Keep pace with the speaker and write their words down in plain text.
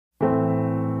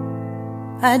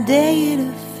I dare you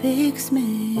to fix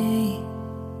me.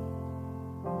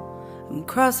 I'm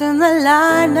crossing the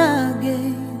line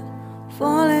again,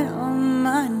 falling on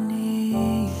my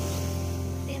knees.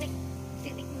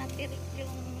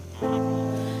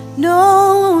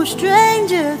 No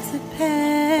stranger to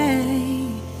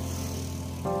pain,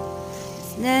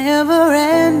 it's never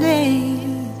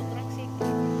ending,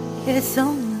 it's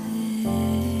only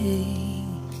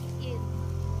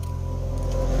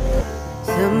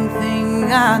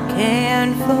something I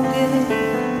can't forget.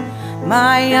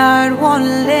 My heart won't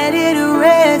let it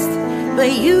rest,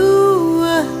 but you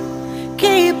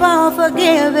keep on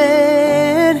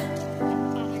forgiving.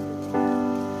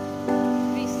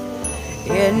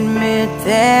 Admit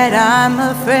that I'm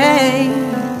afraid.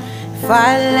 If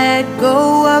I let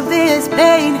go of this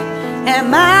pain,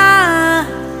 am I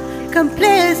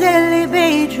completely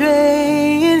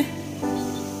betrayed?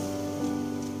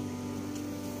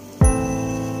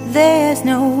 There's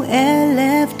no air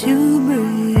left to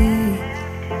breathe.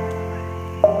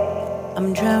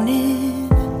 I'm drowning,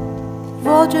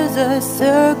 vultures are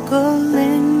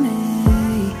circling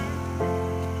me.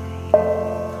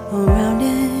 Around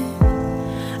it,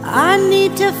 I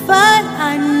need to fight.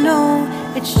 I know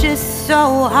it's just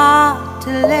so hard to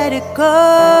let it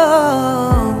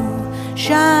go.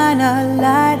 Shine a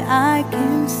light I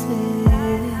can see.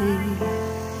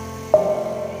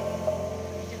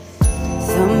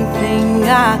 Something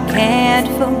I can't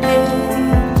forget.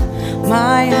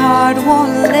 My heart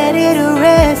won't let it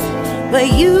rest, but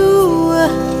you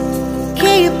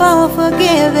keep on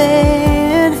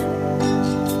forgiving.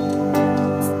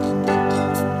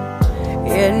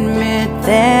 Admit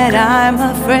that I'm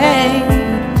afraid.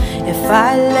 If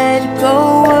I let go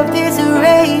of this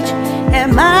rage,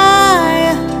 am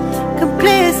I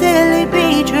completely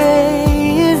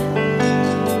betrayed?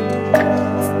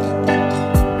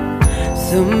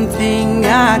 Something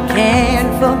I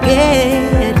can't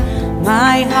forget.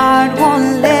 My heart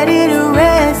won't let it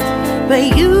rest, but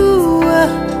you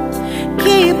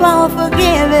keep on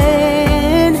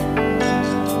forgiving.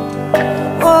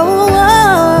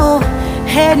 Oh,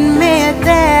 admit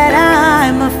that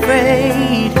I'm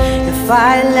afraid. If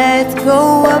I let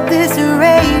go of this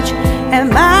rage,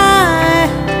 am I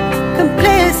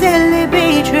completely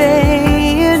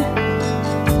betrayed?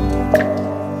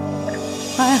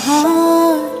 My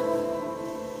heart,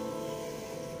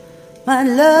 my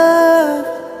love,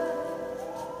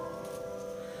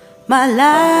 my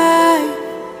life,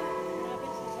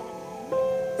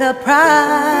 the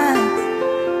price.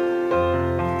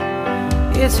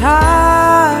 It's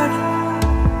hard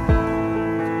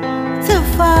to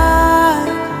fight,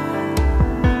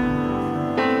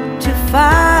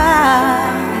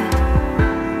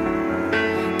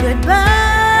 goodbye.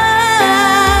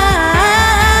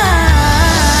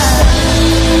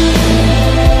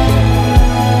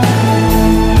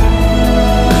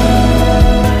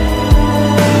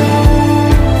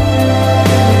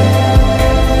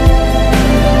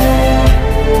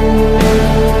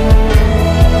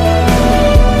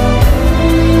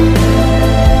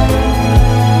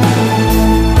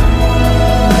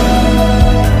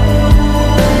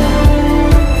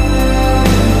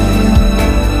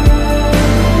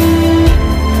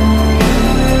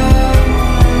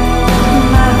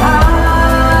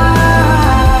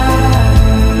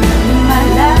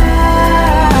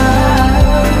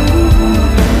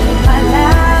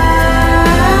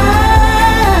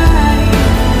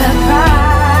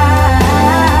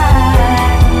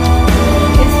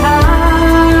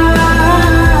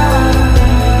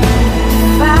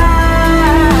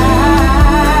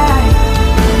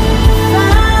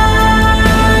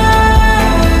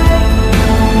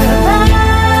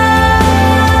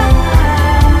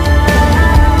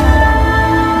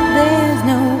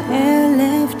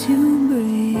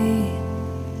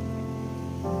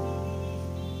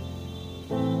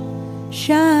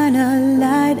 Shine a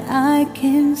light I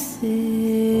can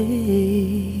see.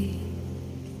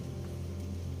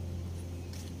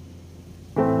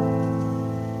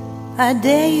 I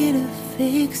dare you to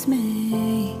fix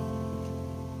me.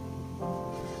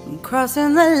 I'm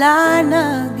crossing the line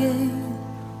again,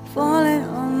 falling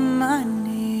on my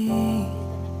knees.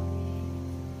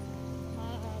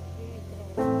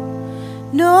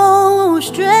 No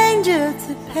stranger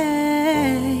to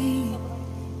pain,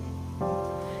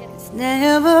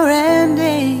 never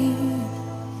ending,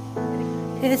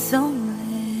 it's only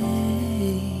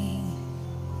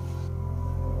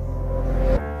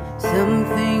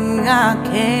something I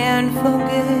can't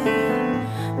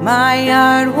forget. My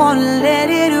heart won't let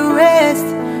it rest,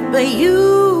 but you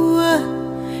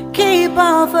keep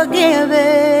on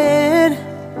forgiving.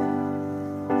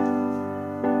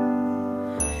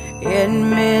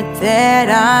 Admit that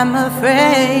I'm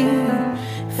afraid.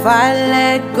 If I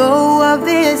let go of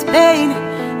this pain,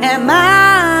 am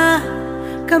I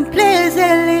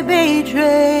completely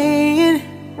betrayed?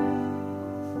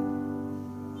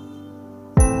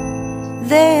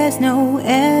 There's no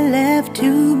air left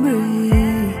to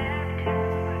breathe.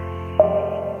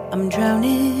 I'm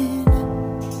drowning.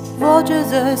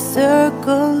 Vultures are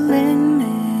circling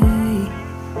me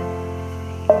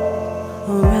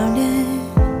around it.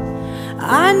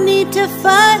 I need to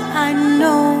fight, I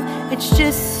know. It's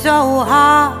just so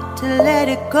hard to let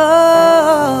it go.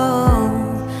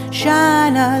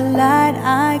 Shine a light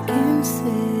I can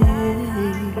see.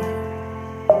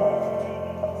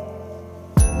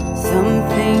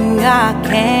 Something I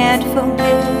can't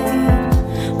forget.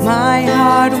 My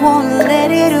heart won't let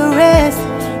it rest,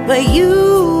 but you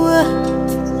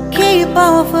keep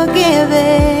on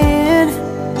forgiving.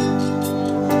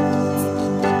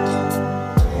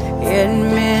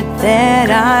 Admit that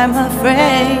I'm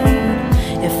afraid.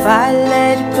 If I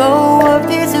let go of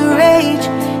this rage,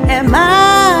 am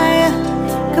I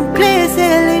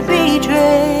completely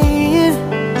betrayed?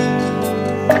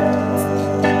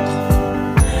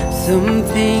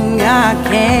 Something I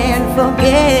can't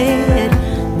forget.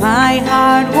 My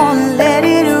heart won't let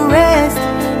it rest,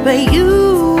 but you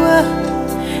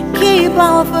keep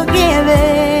on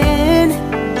forgiving.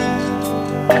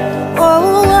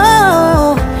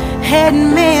 Oh,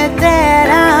 admit that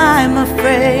I'm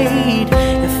afraid.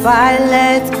 If I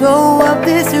let go of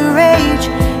this rage,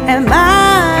 am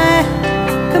I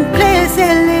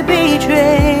completely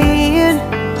betrayed?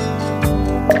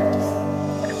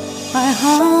 My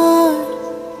heart,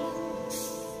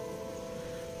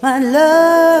 my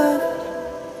love,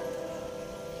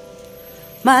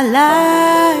 my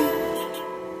life,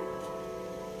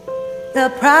 the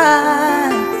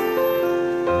price.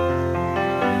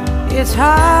 It's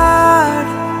hard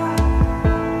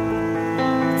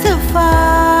to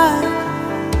fight,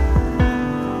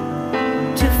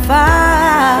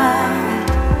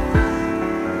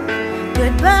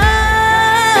 goodbye.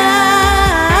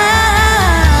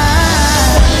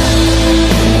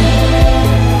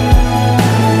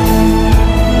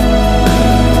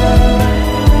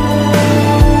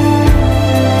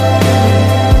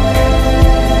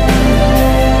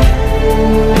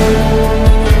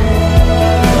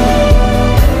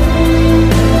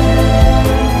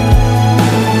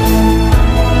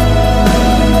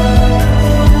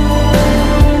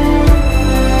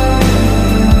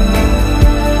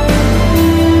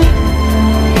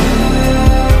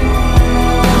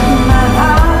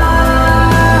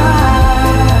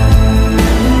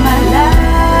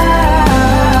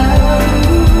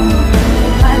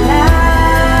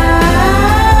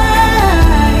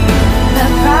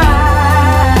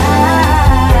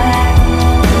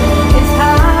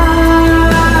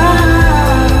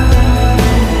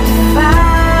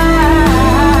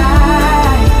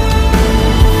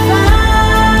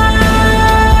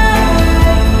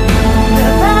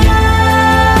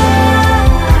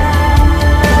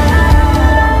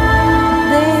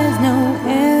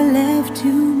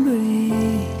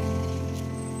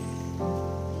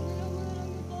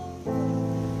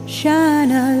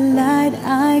 Shine a light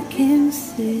I can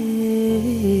see.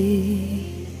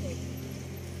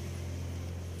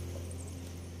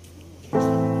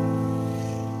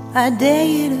 I dare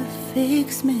you to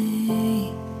fix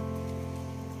me.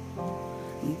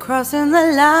 I'm crossing the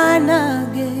line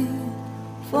again,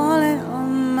 falling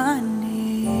on my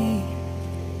knees.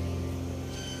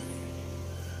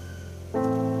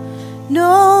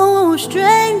 No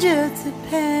stranger to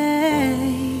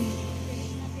pain.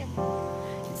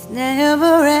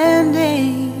 Never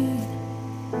ending,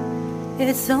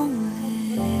 it's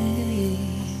only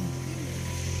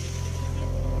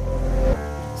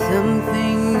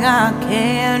something I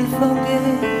can't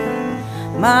forget.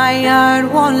 My heart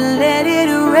won't let it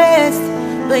rest,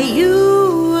 but you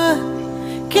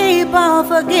keep on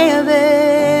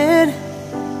forgiving.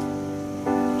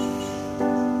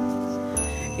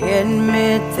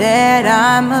 Admit that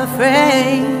I'm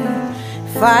afraid.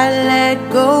 If I let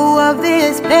go of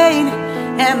this pain,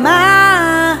 am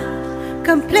I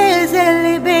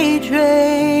completely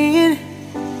betrayed?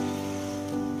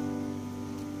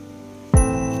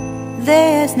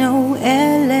 There's no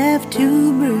air left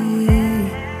to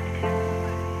breathe.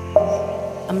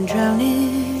 I'm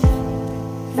drowning.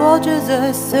 Vultures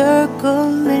are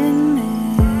circling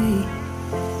me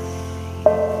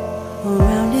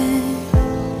around it.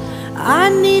 I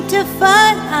need to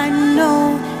fight, I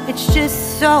know. It's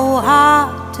just so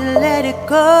hard to let it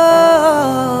go.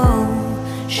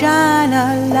 Shine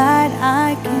a light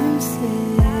I can see.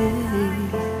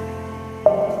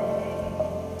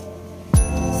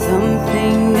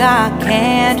 I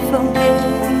can't forget.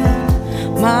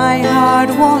 My heart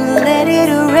won't let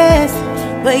it rest,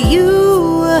 but you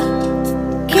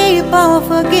keep on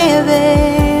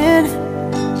forgiving.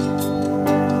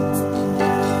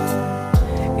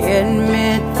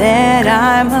 Admit that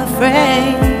I'm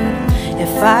afraid.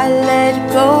 If I let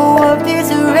go of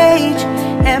this rage,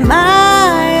 am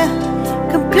I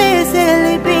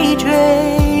completely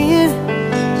betrayed?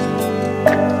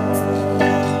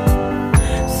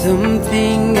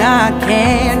 Something I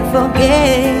can't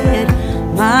forget.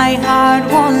 My heart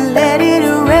won't let it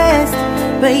rest,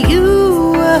 but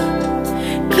you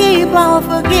keep on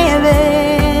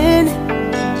forgiving.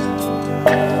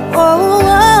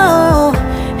 Oh,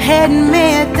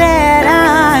 admit that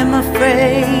I'm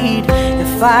afraid.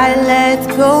 If I let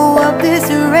go of this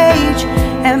rage,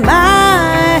 am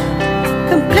I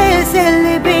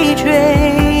completely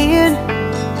betrayed?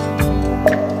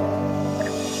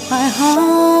 My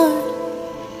heart,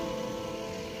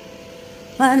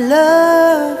 my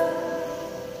love,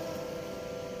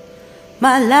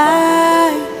 my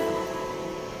life,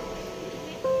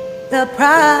 the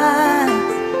price.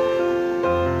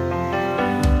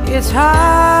 It's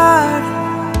hard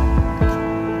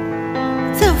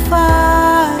to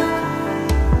fight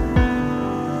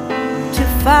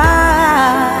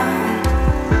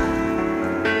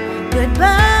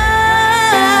goodbye.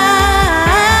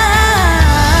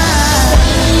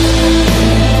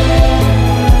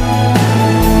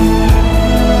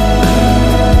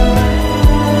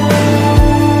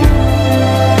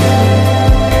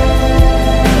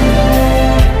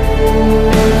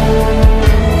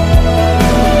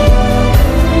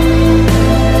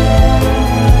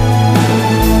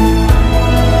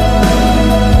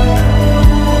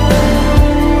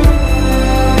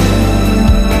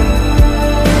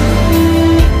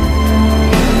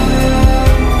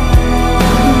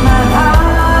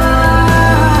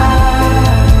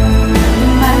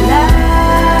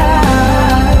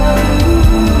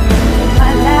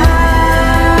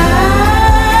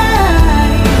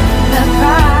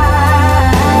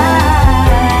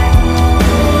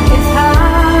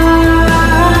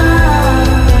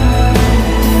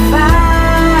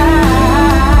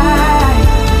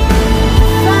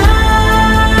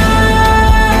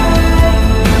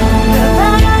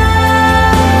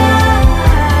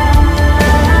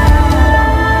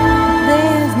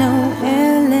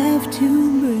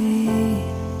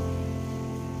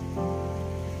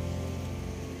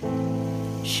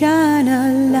 Shine a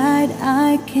light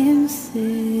I can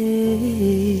see.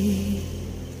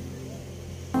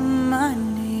 My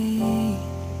name.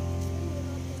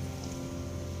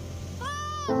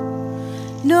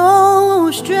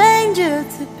 No stranger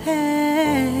to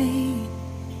pain.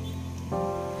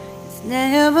 It's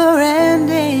never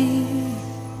ending.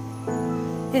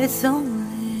 It's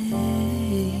only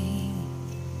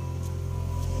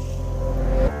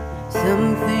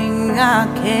something I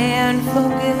can't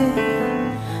forget.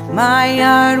 My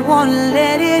heart won't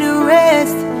let it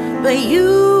rest, but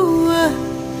you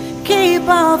keep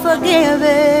on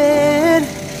forgiving.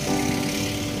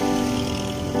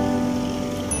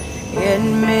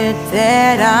 Admit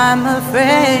that I'm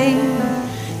afraid.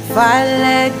 If I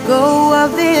let go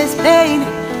of this pain,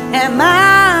 am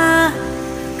I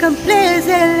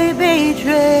completely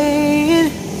betrayed?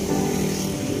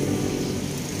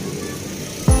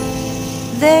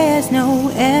 There's no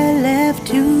air left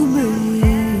to breathe.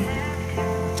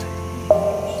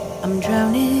 I'm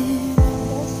drowning,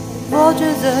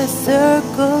 vultures are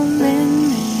circling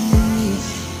me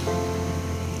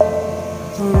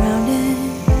around it.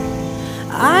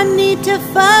 I need to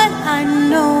fight, I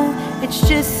know it's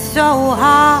just so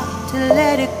hard to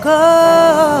let it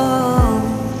go.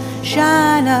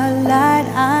 Shine a light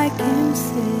I can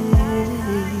see.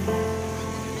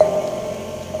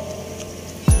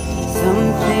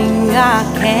 Something I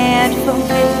can't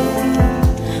forget.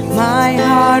 My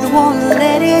heart won't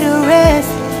let it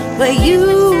rest, but you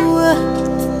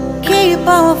keep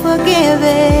on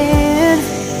forgiving.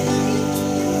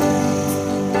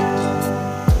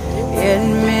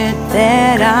 Admit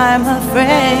that I'm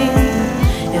afraid.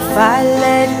 If I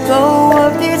let go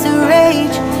of this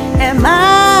rage, am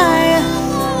I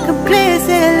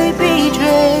completely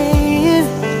betrayed?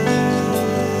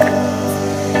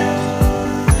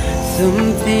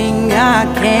 Something I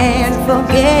can't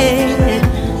forget.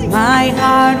 My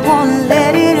heart won't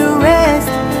let it rest,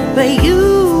 but you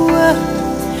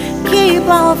keep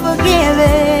on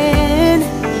forgiving.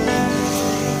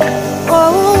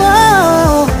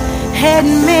 Oh,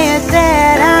 admit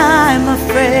that I'm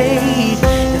afraid.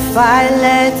 If I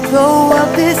let go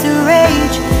of this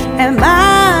rage, am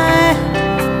I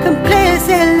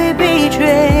completely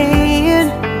betrayed?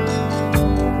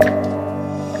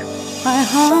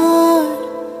 heart,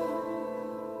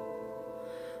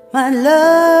 my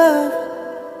love,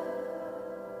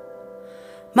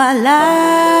 my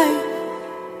life,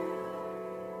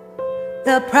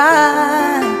 the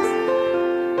price.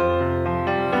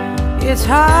 It's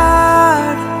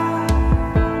hard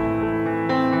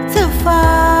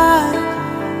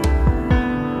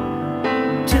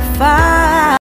to find